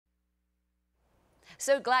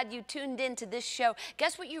So glad you tuned in to this show.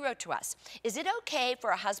 Guess what you wrote to us? Is it okay for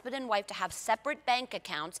a husband and wife to have separate bank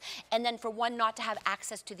accounts and then for one not to have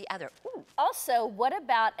access to the other? Ooh. Also, what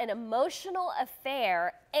about an emotional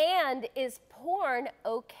affair, and is porn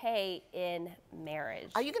okay in marriage?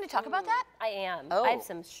 Are you going to talk about that? I am. Oh. I have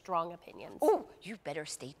some strong opinions. Ooh, you better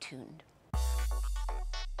stay tuned.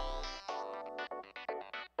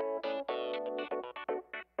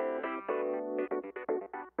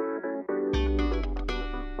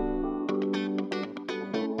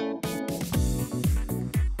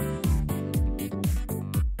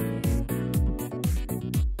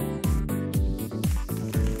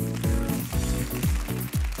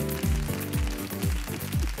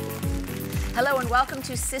 Hello and welcome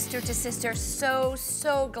to Sister to Sister.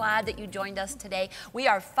 So glad that you joined us today. We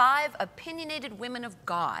are 5 opinionated women of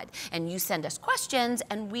God, and you send us questions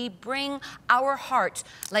and we bring our hearts,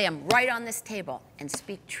 lay them right on this table and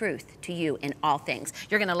speak truth to you in all things.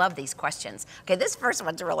 You're gonna love these questions. Okay, this first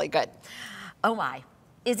one's really good. Oh my.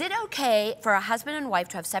 Is it okay for a husband and wife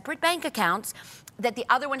to have separate bank accounts that the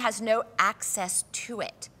other one has no access to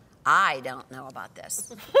it? I don't know about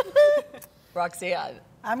this. Roxanne.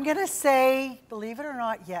 I'm gonna say, believe it or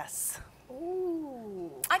not, yes.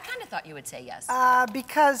 Ooh. I kind of thought you would say yes.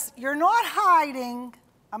 Because you're not hiding,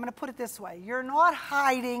 I'm gonna put it this way, you're not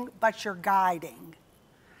hiding, but you're guiding.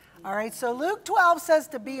 All right, so Luke 12 says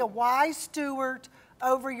to be a wise steward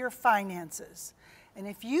over your finances. And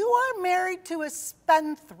if you are married to a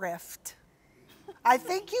spendthrift, I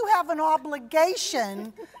think you have an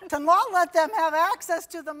obligation to not let them have access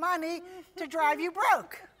to the money to drive you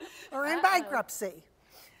broke or in bankruptcy.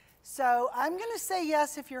 So I'm going to say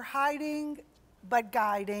yes if you're hiding but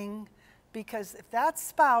guiding, because if that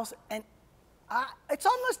spouse, and it's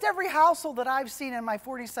almost every household that I've seen in my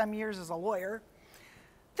 40-some years as a lawyer,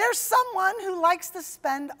 there's someone who likes to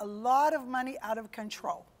spend a lot of money out of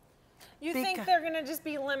control. You think they're going to just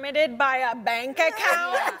be limited by a bank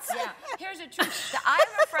account? Yeah. Here's the truth. I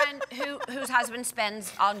have a friend whose husband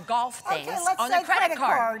spends on golf things on a credit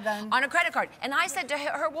card. On a credit card. And I said to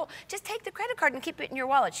her, well, just take the credit card and keep it in your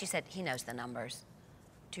wallet. She said, he knows the numbers.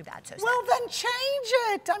 Too bad, so sad. Well, then change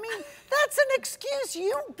it. I mean, that's an excuse.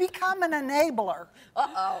 You become an enabler.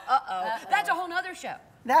 That's a whole nother show.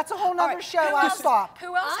 That's a whole nother show. I'll stop.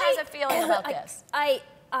 Who else has a feeling about this?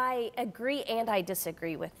 I agree and I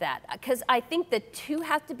disagree with that, because I think the two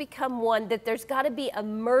have to become one, that there's got to be a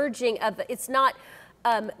merging of, it's not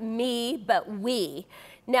me, but we.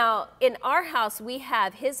 Now, in our house, we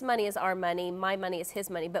have his money is our money, my money is his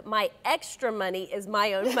money, but my extra money is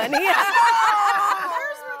my own money.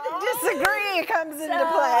 Disagree comes into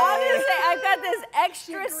play. Obviously, I've got this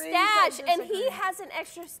extra stash, and he has an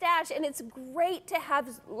extra stash, and it's great to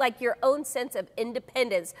have like your own sense of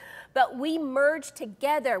independence. But we merge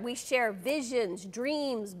together. We share visions,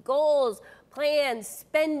 dreams, goals, plans,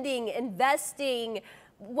 spending, investing,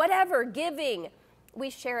 whatever, giving. We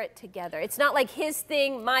share it together. It's not like his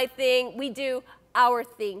thing, my thing. We do our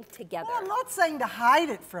thing together. Well, I'm not saying to hide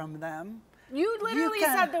it from them. You literally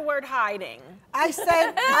said the word hiding. I said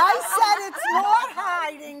it's not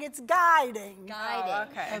hiding, it's guiding. Guiding. Oh,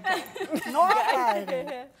 okay. Not hiding.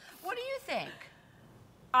 What do you think?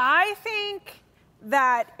 I think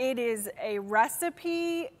that it is a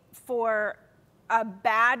recipe for a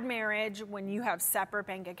bad marriage when you have separate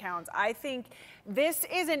bank accounts. I think this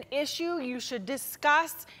is an issue you should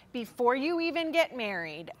discuss before you even get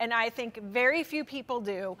married, and I think very few people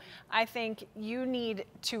do. I think you need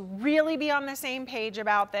to really be on the same page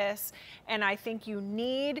about this, and I think you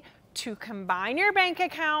need to combine your bank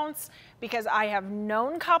accounts, because I have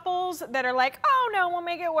known couples that are like, oh no, we'll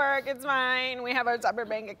make it work, it's fine, we have our separate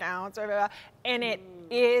bank accounts, blah, blah, blah. And it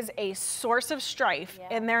is a source of strife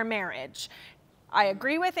in their marriage. I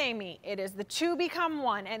agree with Amy. It is the two become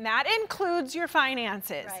one, and that includes your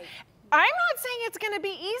finances. Right. I'm not saying it's going to be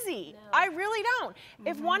easy. No. I really don't.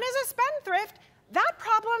 If one is a spendthrift, that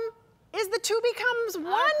problem is the two becomes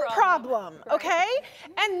one problem, okay?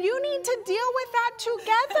 And you need to deal with that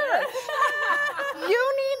together.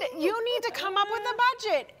 you need to come up with a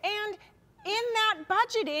budget, and in that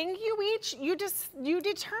budgeting, you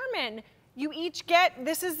determine. You each get,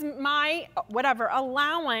 this is my whatever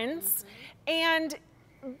allowance. And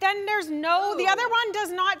then there's no, the other one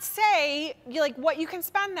does not say like what you can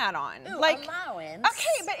spend that on. Ooh, like allowance.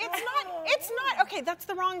 Okay, but it's not, okay, that's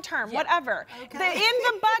the wrong term, whatever. Okay. In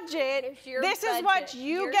the budget, this is what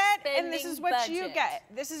you get and this is what you get.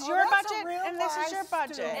 This is your budget and this is your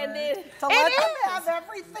budget. And then to let them have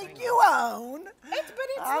everything you own.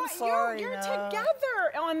 I'm sorry, you're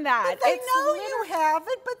together on that. But they know you have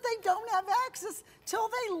it, but they don't have access till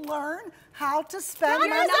they learn how to spend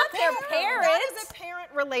money. You're not their parent. That is a parent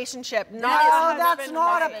relationship, not No, a that's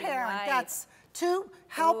not a husband, parent. right. That's two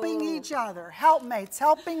helping each other, helpmates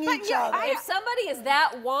helping each other. If somebody is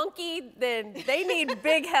that wonky, then they need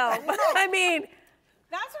big help. I mean,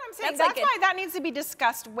 that's what I'm saying. That's That's like why that needs to be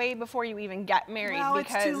discussed way before you even get married. Well,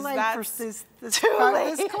 because it's too late that's for this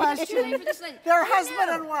Too question. late for this lady. They're Who husband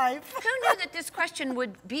knew? and wife. Who knew that this question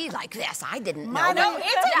would be like this? I didn't know. Money, No, money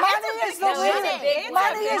is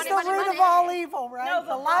the root of all evil, right? No,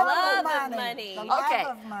 the love of money. The love Okay,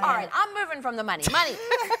 of money. all right, I'm moving from the money. Money.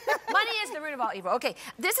 Money is the root of all evil. Okay,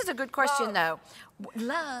 this is a good question, though.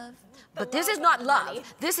 Love. But this is not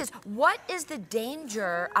love. This is, what is the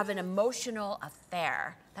danger of an emotional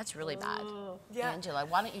affair? That's really bad. Yeah. Angela,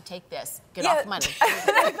 why don't you take this? Get off money.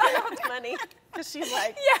 money. because she's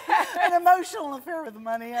like, An emotional affair with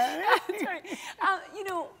money. That's right. You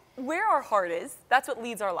know, where our heart is, that's what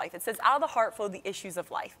leads our life. It says, out of the heart flow the issues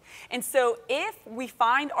of life. And so if we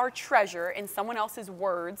find our treasure in someone else's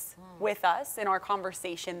words with us, in our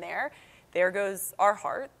conversation there goes our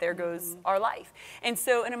heart, there goes our life. And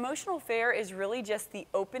so an emotional affair is really just the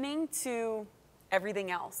opening to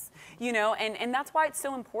everything else, you know, and that's why it's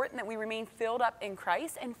so important that we remain filled up in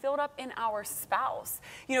Christ and filled up in our spouse,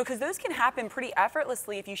 you know, because those can happen pretty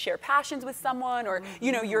effortlessly if you share passions with someone, or,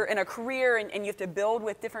 you know, you're in a career and you have to build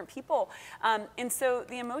with different people. And so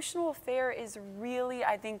the emotional affair is really,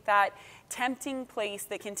 I think, that tempting place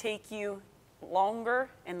that can take you longer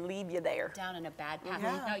and leave you there. Down in a bad path.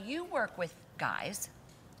 Yeah. Now, you work with guys.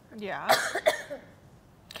 yeah.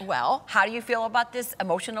 Well, how do you feel about this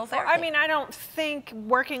emotional affair? I mean, I don't think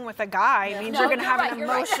working with a guy means No, you're going to you're have right, an you're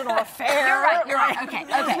right. emotional affair. You're right, you're right. Okay,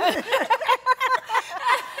 okay.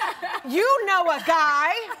 You know a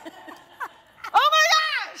guy. Oh my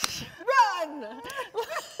gosh! Run!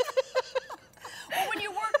 Well, when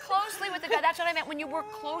you work closely with a guy, that's what I meant. When you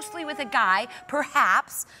work closely with a guy,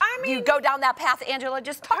 perhaps you go down that path Angela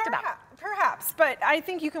just talked about. Perhaps, but I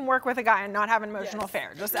think you can work with a guy and not have an emotional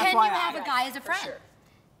affair. Just Can FYI. you have a guy as a friend?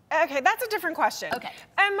 Okay, that's a different question. Okay.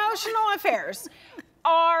 Emotional affairs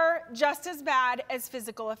are just as bad as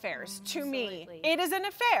physical affairs to me. It is an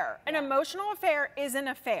affair. An emotional affair is an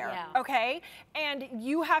affair, okay? And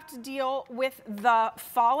you have to deal with the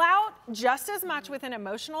fallout just as much with an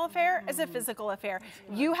emotional affair as a physical affair.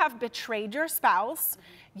 You have betrayed your spouse.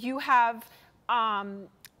 You have, and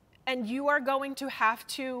you are going to have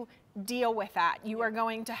to deal with that. You are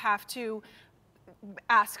going to have to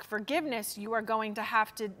ask forgiveness. You are going to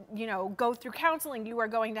have to, you know, go through counseling. You are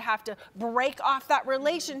going to have to break off that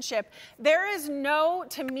relationship. There is no,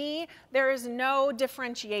 to me, there is no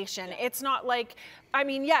differentiation. It's not like, I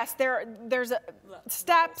mean, yes, there's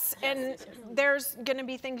steps and there's going to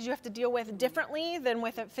be things you have to deal with differently than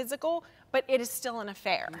with a physical, but it is still an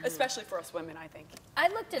affair. Especially for us women, I think. I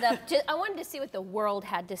looked it up. I wanted to see what the world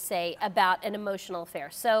had to say about an emotional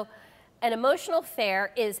affair. So, an emotional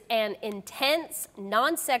affair is an intense,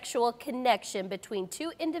 non-sexual connection between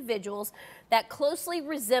two individuals that closely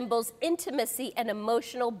resembles intimacy and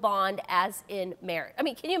emotional bond as in marriage. I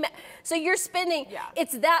mean, can you imagine? So you're spending,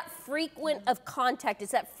 it's that frequent of contact,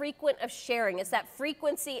 it's that frequent of sharing, it's that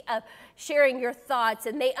frequency of sharing your thoughts,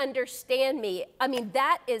 and they understand me. I mean,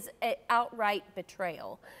 that is an outright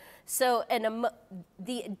betrayal. So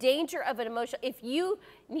the danger of an emotion, if you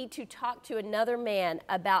need to talk to another man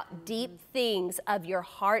about deep things of your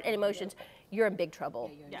heart and emotions, you're in big trouble.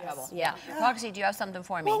 You're in trouble. Yeah. Roxy, do you have something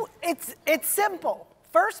for me? Well, it's simple.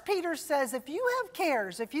 1 Peter says, if you have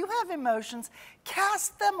cares, if you have emotions,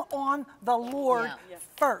 cast them on the Lord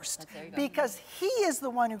first, because He is the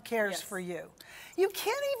one who cares for you. You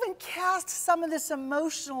can't even cast some of this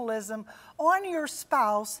emotionalism on your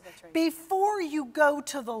spouse before you go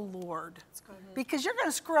to the Lord, because you're going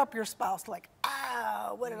to screw up your spouse like,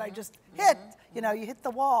 ah, what did I just hit? You know, you hit the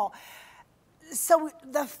wall. So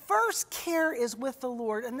the first care is with the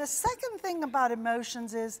Lord. And the second thing about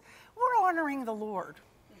emotions is we're honoring the Lord.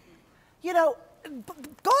 You know,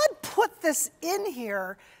 God put this in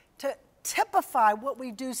here to typify what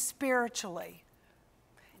we do spiritually.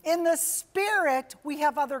 In the spirit, we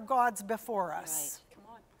have other gods before us. Come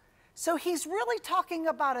on. So He's really talking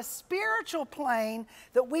about a spiritual plane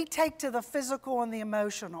that we take to the physical and the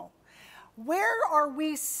emotional. Where are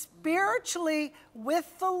we spiritually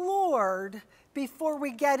with the Lord before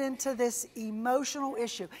we get into this emotional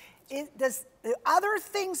issue? Does other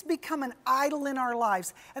things become an idol in our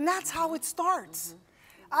lives? And that's how it starts.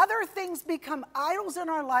 Other things become idols in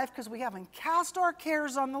our life because we haven't cast our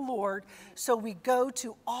cares on the Lord. So we go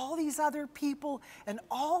to all these other people and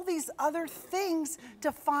all these other things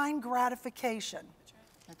to find gratification.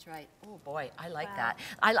 That's right. Oh boy, I like that.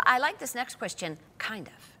 I like this next question, kind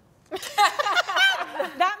of.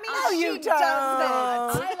 That means you she does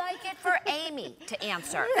that. I like it for Amy to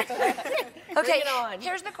answer. Okay,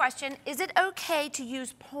 here's the question. Is it okay to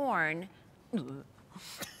use porn to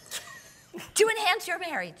enhance your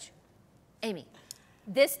marriage? Amy.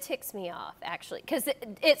 This ticks me off, actually, because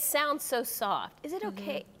it sounds so soft. Is it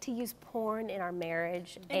okay to use porn in our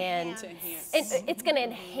marriage? And it's going to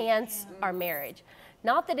enhance our marriage.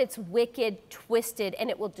 Not that it's wicked, twisted, and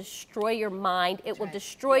it will destroy your mind. It will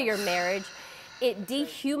destroy your marriage. It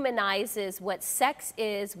dehumanizes what sex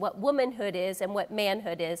is, what womanhood is, and what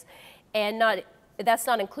manhood is. And that's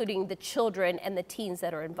not including the children and the teens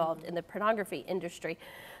that are involved in the pornography industry.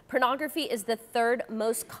 Pornography is the third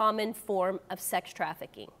most common form of sex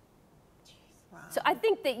trafficking. Wow. So I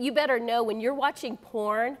think that you better know when you're watching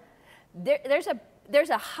porn, there's a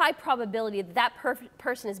high probability that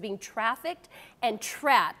person is being trafficked and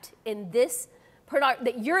trapped in this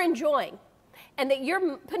pornography that you're enjoying and that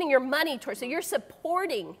you're putting your money towards. So you're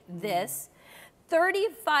supporting this.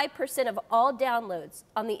 35% of all downloads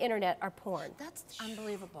on the internet are porn. That's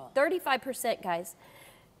unbelievable. 35%, guys.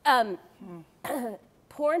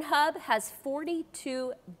 Pornhub has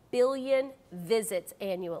 42 billion visits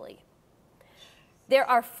annually. There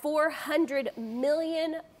are 400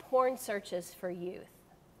 million porn searches for youth.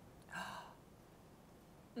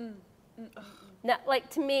 Now, like,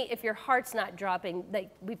 to me, if your heart's not dropping, like,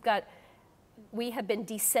 we have been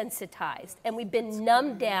desensitized and we've been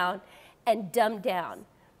numbed down and dumbed down.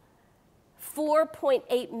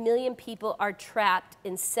 4.8 million people are trapped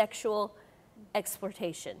in sexual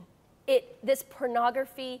exploitation. This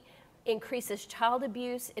pornography increases child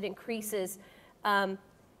abuse, it increases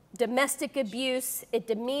domestic abuse, it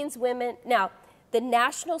demeans women. Now, the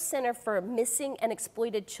National Center for Missing and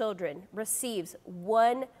Exploited Children receives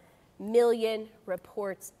 1 million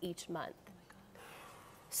reports each month.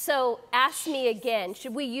 So ask me again,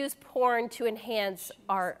 should we use porn to enhance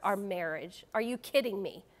our marriage? Are you kidding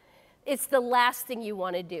me? It's the last thing you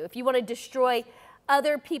want to do. If you want to destroy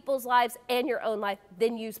other people's lives and your own life,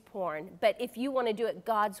 then use porn. But if you want to do it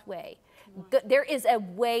God's way, there is a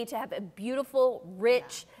way to have a beautiful,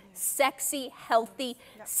 rich, sexy, healthy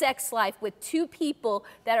sex life with two people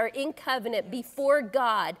that are in covenant before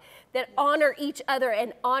God, that honor each other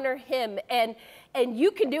and honor Him. And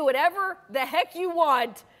you can do whatever the heck you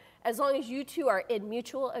want as long as you two are in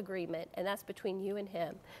mutual agreement, and that's between you and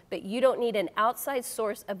Him. But you don't need an outside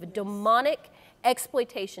source of demonic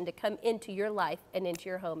exploitation to come into your life and into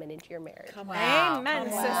your home and into your marriage. Wow. Amen,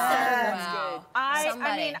 sister. Wow.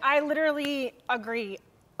 I mean, I literally agree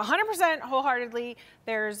 100% wholeheartedly.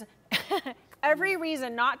 There's every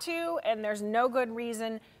reason not to, and there's no good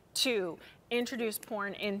reason to introduce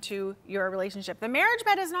porn into your relationship. The marriage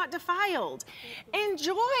bed is not defiled.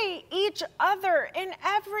 Enjoy each other in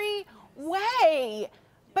every way,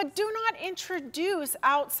 but do not introduce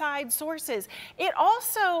outside sources. It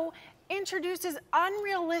also introduces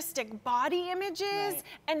unrealistic body images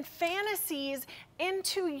and fantasies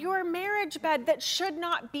into your marriage bed that should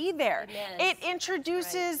not be there. It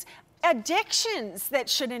introduces addictions that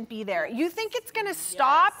shouldn't be there. You think it's going to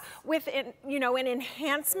stop with an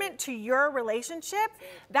enhancement to your relationship?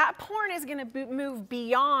 That porn is going to move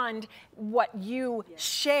beyond what you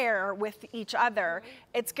share with each other.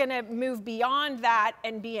 It's going to move beyond that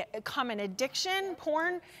and become an addiction.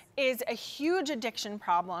 Porn is a huge addiction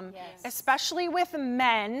problem, especially with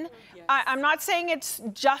men. I'm not saying it's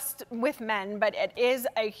just with men, but it is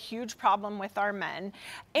a huge problem with our men.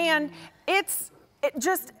 And it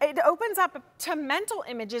opens up to mental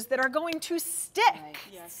images that are going to stick.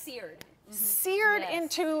 Seared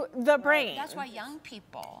into the brain. That's why young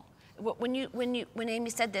people, when Amy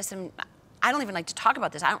said this, and I don't even like to talk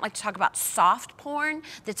about this. I don't like to talk about soft porn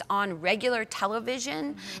that's on regular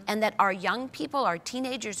television and that our young people, our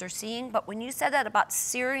teenagers are seeing. But when you said that about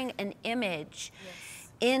searing an image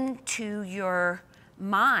into your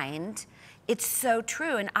mind, it's so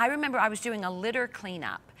true. And I remember I was doing a litter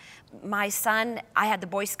cleanup. My son, I had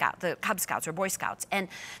the Cub Scouts or Boy Scouts, and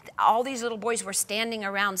all these little boys were standing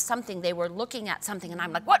around something. They were looking at something, and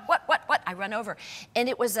I'm like, what? I run over. And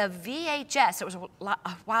it was a VHS, it was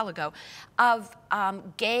a while ago, of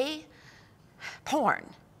gay porn.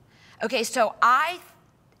 Okay, so I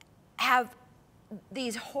have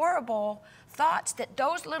these horrible thoughts that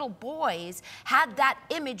those little boys had that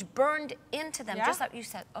image burned into them, just like you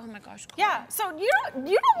said. Oh my gosh. Chloe. Yeah, so you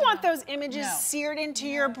don't want those images seared into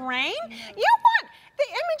your brain. You want the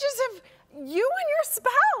images of you and your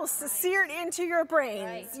spouse seared into your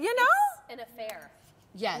brains, you know? It's an affair.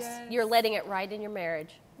 Yes. You're letting it right in your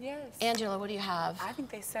marriage. Yes. Angela, what do you have? I think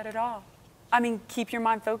they said it all. I mean, keep your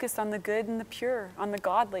mind focused on the good and the pure, on the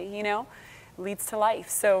godly, you know, leads to life.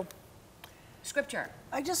 So, Scripture.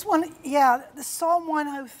 I just want to, the Psalm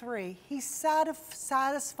 103, he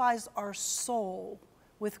satisfies our soul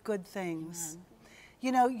with good things.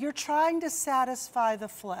 You know, you're trying to satisfy the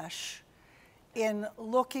flesh in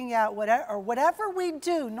looking at whatever we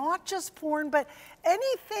do, not just porn, but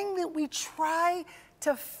anything that we try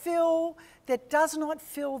to fill that does not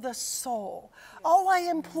fill the soul. Oh, I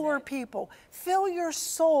implore people, fill your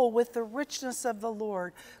soul with the richness of the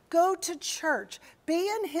Lord. Go to church, be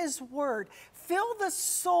in his word. Fill the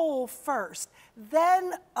soul first,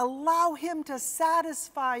 then allow him to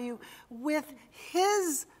satisfy you with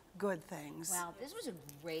his good things. Wow, this was a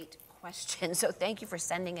great question. So thank you for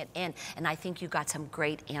sending it in. And I think you got some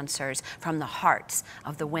great answers from the hearts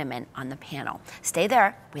of the women on the panel. Stay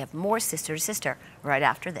there. We have more Sister to Sister right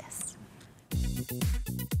after this.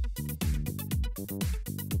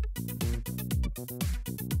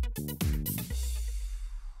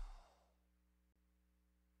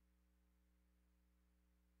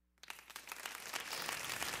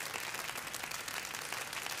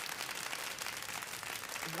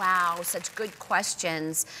 Wow, such good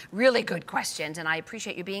questions, really good questions, and I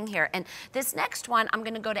appreciate you being here. And this next one, I'm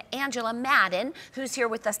going to go to Angela Madden, who's here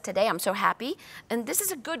with us today. I'm so happy. And this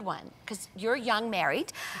is a good one, because you're young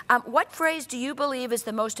married. What phrase do you believe is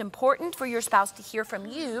the most important for your spouse to hear from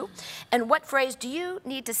you? And what phrase do you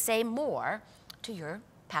need to say more to your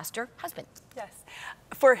pastor husband? yes.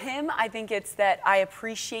 For him, I think it's that I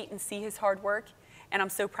appreciate and see his hard work, and I'm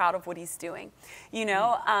so proud of what he's doing. You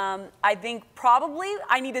know, I think probably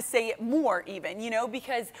I need to say it more even, you know,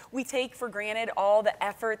 because we take for granted all the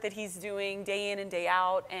effort that he's doing day in and day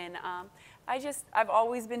out. And I've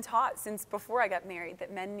always been taught since before I got married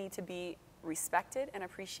that men need to be respected and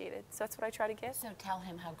appreciated. So that's what I try to give. So tell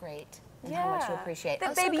him how great and how much you appreciate.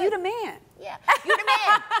 That Oh, so baby, good. you the man. Yeah, you the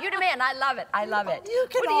man. You the man. I love it. I love it. You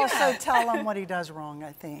can What do you also have? tell him what he does wrong,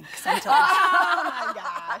 I think, sometimes. Oh my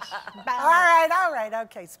gosh. All right,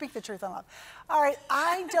 okay, speak the truth in love. All right,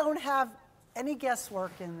 I don't have any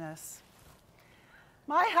guesswork in this.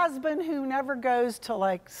 My husband, who never goes to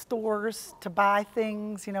like stores to buy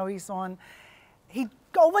things, you know, the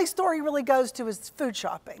only store he really goes to is food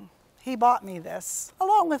shopping. He bought me this,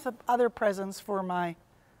 along with other presents for my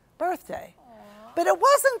birthday. Aww. But it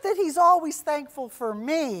wasn't that he's always thankful for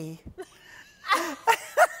me.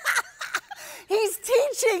 He's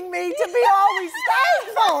teaching me to be always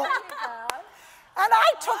thankful. And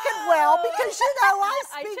I took it well because, you know,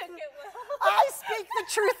 I speak the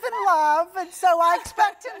truth in love, and so I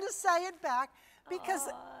expect him to say it back because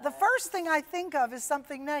the first thing I think of is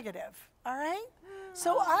something negative, all right?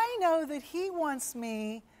 So I know that he wants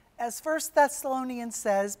me, as 1 Thessalonians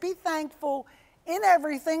says, be thankful in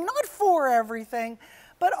everything, not for everything,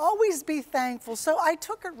 but always be thankful. So I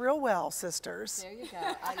took it real well, sisters. There you go.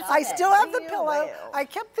 I love I it. still have the pillow. I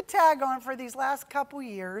kept the tag on for these last couple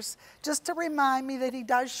years just to remind me that he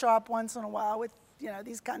does shop once in a while with, you know,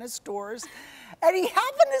 these kind of stores. And he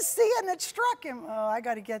happened to see it and it struck him. Oh, I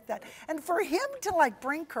got to get that. And for him to like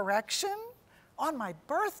bring correction on my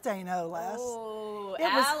birthday, no less. Oh, It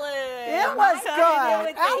was good.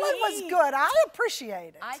 with the Alan was heat. good. I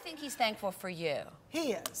appreciate it. I think he's thankful for you.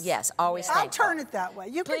 He is. Yes, always I'll thankful. turn it that way.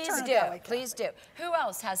 You can Please turn do. it that way. Please do. Who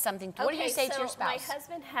else has something? What do you say to your spouse? My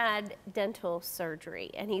husband had dental surgery,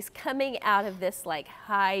 and he's coming out of this like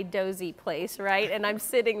high dozy place, right? And I'm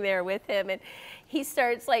sitting there with him, and he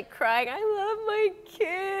starts like crying. I love my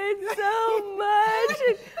kids so much,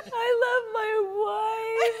 and I love my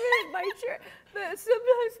wife and my church. But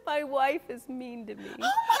sometimes my wife is mean to me.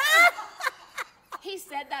 He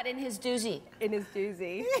said that in his doozy. In his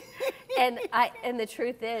doozy. And the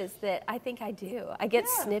truth is that I think I do. I get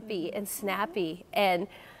snippy and snappy, and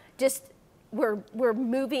just we're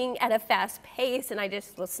moving at a fast pace, and I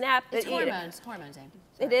just will snap. It's hormones. Hormones, Amy.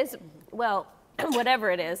 It is, well,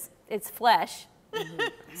 whatever it is, it's flesh.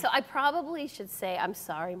 So I probably should say, I'm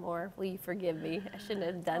sorry more. Will you forgive me? I shouldn't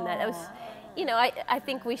have done that. It was, you know, I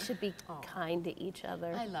think we should be kind to each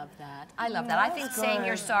other. I love that. I love that. I think saying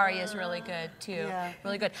you're sorry is really good, too. Yeah.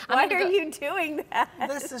 Really good. Why are you doing that?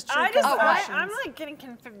 This is true. I'm like getting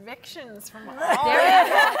convictions from all There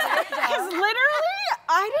you go. because literally,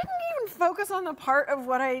 I didn't even focus on the part of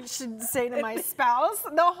what I should say to my spouse.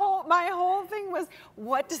 My whole thing was,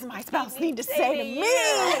 what does my spouse need to say to me?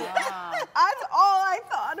 That's all I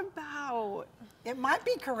thought about. It might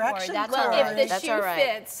be correction. That's Well, all right. if the That's shoe all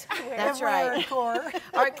right. fits. That's right. Corey.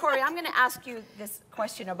 All right, Corey, I'm going to ask you this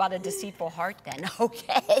question about a deceitful heart then,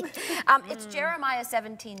 okay? It's Jeremiah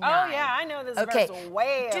 17:9. Oh yeah, I know this verse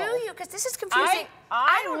well. Do you? Because this is confusing.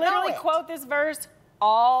 I don't literally know it. quote this verse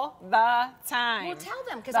all the time. Well, tell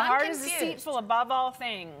them, because the I'm heart confused. is deceitful above all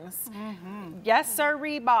things. Yes, sir,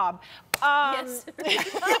 Bob. Yes.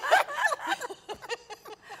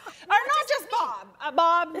 Or not just Bob.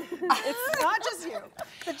 Bob, it's not just you.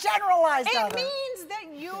 The generalized It other. means that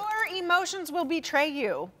your emotions will betray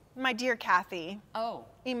you, my dear Kathy. Oh,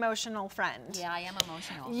 Emotional friend. yeah, I am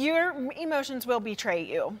emotional. Your emotions will betray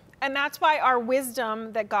you. And that's why our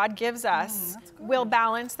wisdom that God gives us will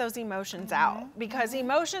balance those emotions out, because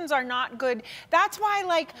emotions are not good. That's why,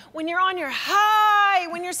 like, when you're on your high,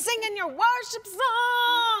 when you're singing your worship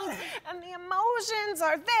song and the emotions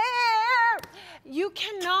are there, you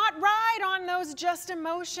cannot ride on those just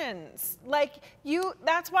emotions.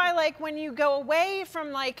 That's why, like, when you go away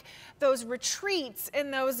from, like, those retreats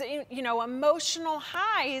and those, emotional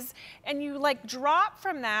highs, and you, like, drop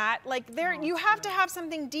from that, like, you have to have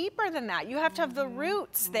something deeper than that. You have to have the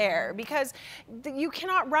roots there, because you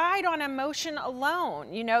cannot ride on emotion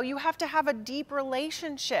alone. You have to have a deep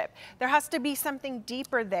relationship. There has to be something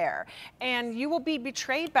deeper there, and you will be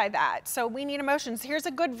betrayed by that. So we need emotions. Here's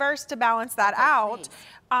a good verse to balance that out.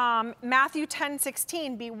 Matthew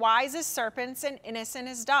 10:16, be wise as serpents and innocent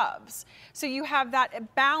as doves. So you have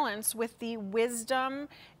that balance with the wisdom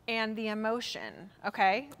and the emotion,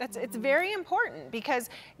 okay? It's very important, because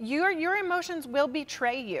your emotions will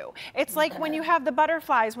betray you. It's like when you have the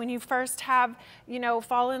butterflies, when you first have,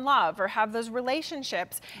 fall in love or have those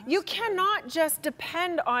relationships. You cannot just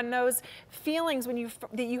depend on those feelings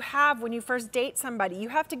that you have when you first date somebody. You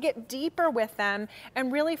have to get deeper with them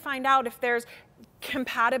and really find out if there's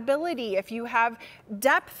compatibility, if you have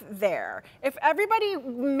depth there. If everybody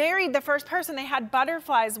married the first person they had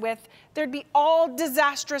butterflies with, there'd be all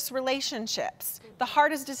disastrous relationships. The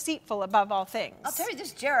heart is deceitful above all things. I'll tell you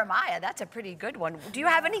this, Jeremiah, that's a pretty good one. Do you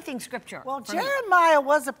have anything scripture? Well, for me? Jeremiah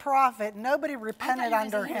was a prophet. Nobody repented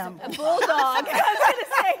under him. A bulldog. I was going to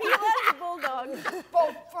say, he was a bulldog.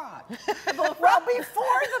 Bullfrog. Well,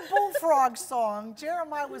 before the bullfrog song,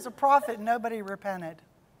 Jeremiah was a prophet. Nobody repented.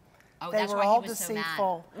 Oh, They that's were why all he was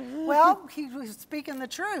deceitful. Well, he was speaking the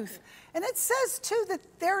truth. And it says, too, that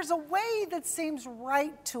there's a way that seems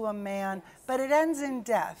right to a man, but it ends in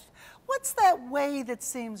death. What's that way that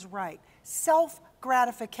seems right?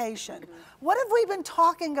 Self-gratification. What have we been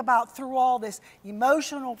talking about through all this?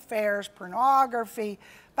 Emotional affairs, pornography,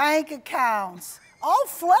 bank accounts, all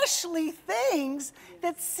fleshly things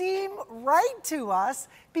that seem right to us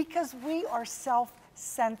because we are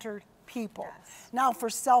self-centered people. Now, for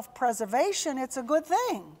self-preservation, it's a good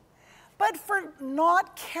thing. But for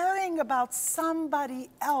not caring about somebody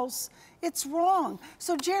else, it's wrong.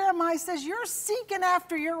 So Jeremiah says, you're seeking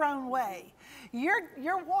after your own way.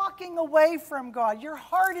 You're walking away from God. Your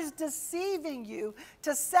heart is deceiving you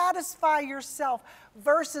to satisfy yourself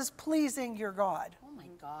versus pleasing your God. Oh my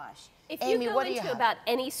gosh. If Amy, you go what do you into have? about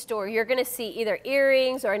any store, you're going to see either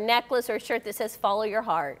earrings or a necklace or a shirt that says follow your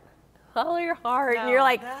heart. Follow your heart. And you're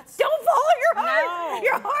like, don't follow your heart. No.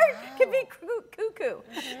 Your heart can be cuckoo.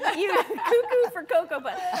 You cuckoo for Cocoa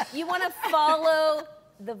Puffs. You want to follow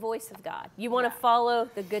the voice of God. You want to follow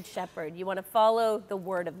the Good Shepherd. You want to follow the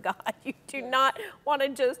Word of God. You do not want to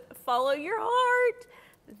just follow your heart.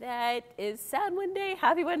 That is sad one day,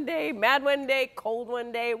 happy one day, mad one day, cold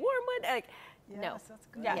one day, warm one day. No. That's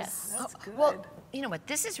good. Yes. That's good. Well, you know what?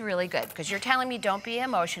 This is really good, because you're telling me don't be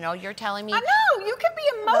emotional. You're telling me... I know, you can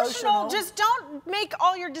be emotional. Emotional. Just don't make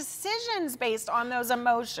all your decisions based on those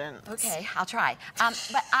emotions. Okay, I'll try.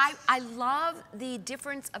 But I love the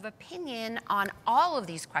difference of opinion on all of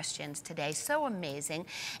these questions today. So amazing.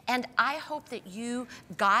 And I hope that you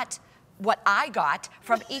got what I got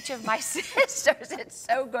from each of my sisters. It's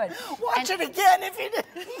so good. Watch it again if you did.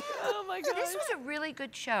 Oh my gosh. This was a really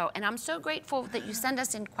good show, and I'm so grateful that you send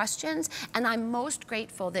us in questions, and I'm most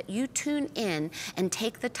grateful that you tune in and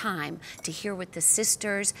take the time to hear what the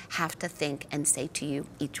sisters have to think and say to you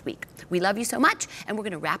each week. We love you so much, and we're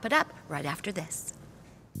going to wrap it up right after this.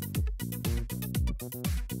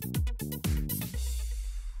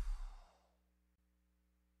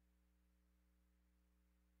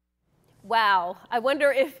 Wow, I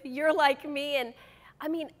wonder if you're like me, and I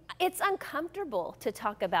mean, it's uncomfortable to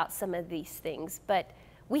talk about some of these things, but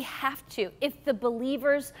We have to. If the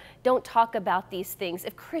believers don't talk about these things,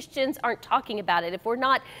 if Christians aren't talking about it, if we're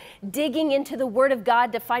not digging into the Word of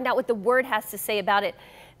God to find out what the Word has to say about it,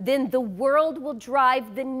 then the world will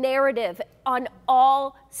drive the narrative on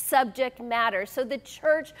all subject matter. So the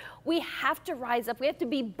church, we have to rise up. We have to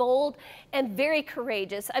be bold and very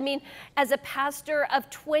courageous. I mean, as a pastor of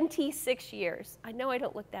 26 years, I know I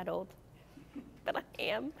don't look that old, but I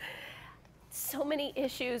am. So many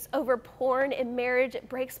issues over porn and marriage. It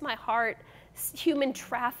breaks my heart. Human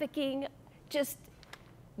trafficking just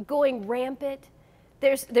going rampant.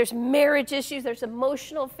 There's marriage issues, there's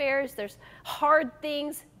emotional affairs, there's hard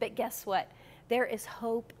things, but guess what? There is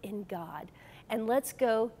hope in God. And let's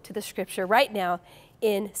go to the scripture right now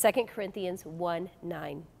in 2 Corinthians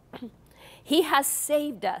 1:9. He has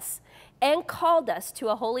saved us and called us to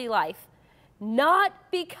a holy life, not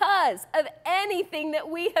because of anything that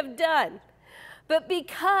we have done, but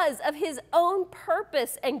because of his own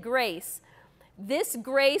purpose and grace. This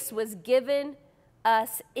grace was given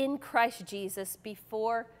us in Christ Jesus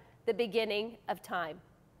before the beginning of time.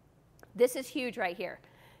 This is huge right here.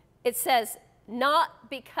 It says, not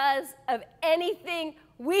because of anything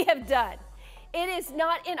we have done. It is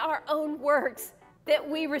not in our own works that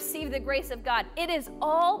we receive the grace of God. It is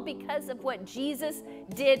all because of what Jesus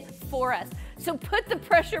did for us. So put the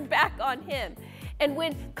pressure back on him. And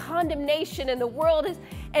when condemnation in the world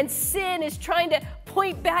and sin is trying to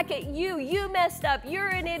point back at you, you messed up, you're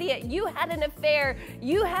an idiot, you had an affair,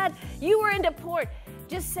 you were into porn,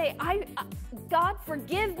 just say, God,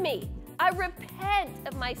 forgive me. I repent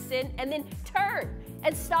of my sin, and then turn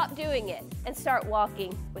and stop doing it and start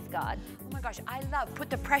walking with God. Oh my gosh, I love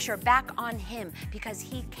put the pressure back on him because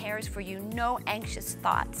he cares for you. No anxious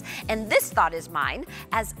thoughts. And this thought is mine: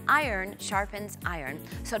 as iron sharpens iron,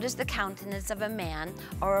 so does the countenance of a man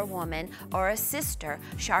or a woman or a sister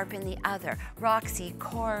sharpen the other. Roxy,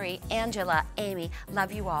 Corey, Angela, Amy,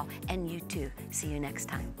 love you all, and you too. See you next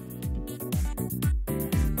time.